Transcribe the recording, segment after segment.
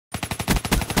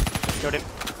Killed him.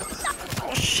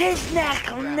 Oh,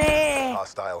 shiznak on there!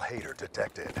 Hostile hater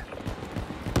detected.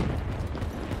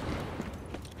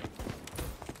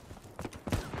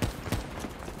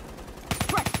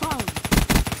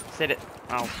 Said it.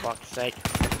 Oh, fuck's sake.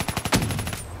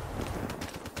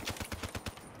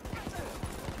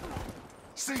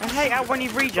 I hate how when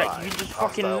you reject, you can just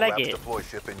fucking leg it.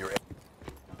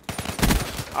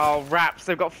 Oh, raps.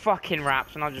 They've got fucking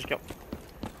raps, and I just got...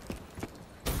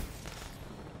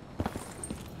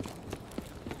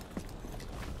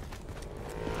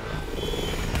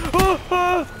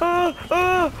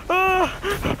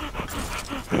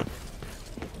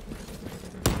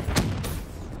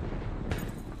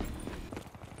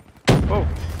 Oh.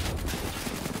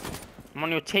 I'm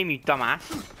on your team, you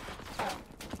dumbass.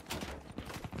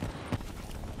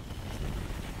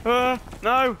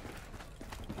 No!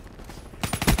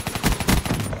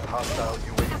 Hostile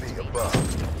UAV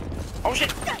above. Oh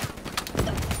shit!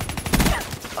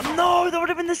 Oh, no, that would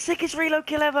have been the sickest reload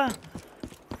kill ever.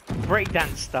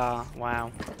 Breakdance star,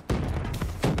 wow.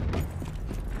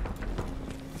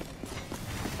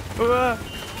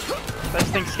 Those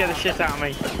things scare the shit out of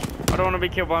me. I don't want to be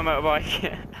killed by a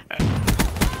motorbike.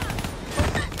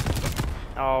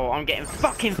 Oh, I'm getting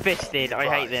fucking fisted. I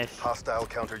hate this. Hostile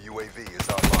counter UAV is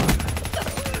online.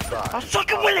 Oh,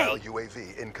 suck it, Willie!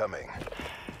 UAV incoming.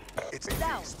 It's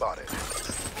spotted.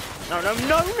 No, no,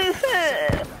 no!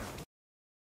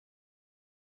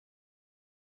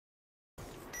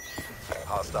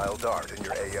 Hostile dart in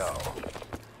your AO.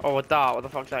 Oh, a dart. What the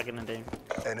fuck's that gonna do?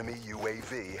 Enemy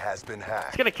UAV has been hacked.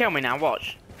 It's gonna kill me now.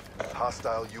 Watch.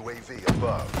 Hostile UAV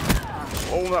above.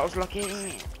 Oh, that was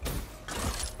lucky.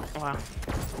 Wow.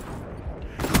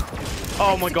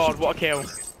 Oh my god, what a kill.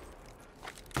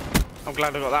 I'm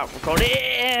glad I got that recorded.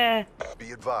 Yeah.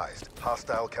 Be advised,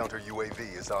 hostile counter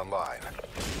UAV is online.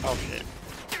 Oh shit.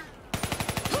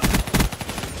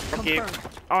 Fuck you.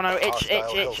 Oh no, itch.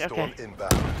 Okay.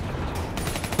 Inbound.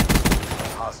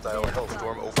 Hostile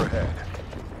Hellstorm overhead.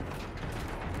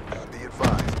 Be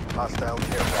advised, hostile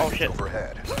care package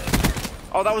overhead.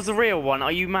 Oh, that was the real one.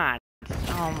 Are you mad?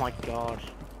 Oh my god.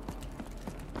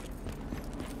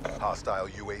 Hostile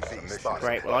UAV spotted.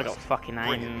 Great, well I got fucking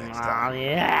aim. Oh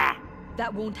yeah.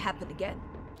 That won't happen again.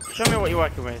 Show me what you're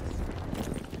working with.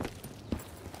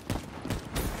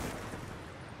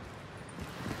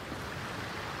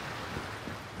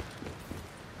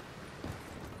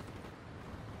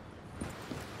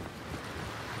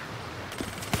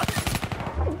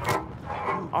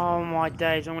 Oh my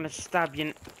days, I'm gonna stab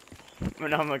you.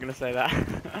 No, I'm not gonna say that.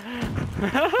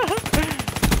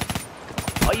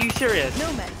 Are you serious?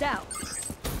 No man down.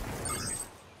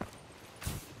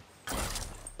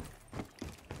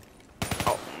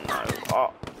 Oh no.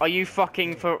 Oh, are you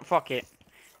fucking fuck it.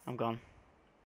 I'm gone.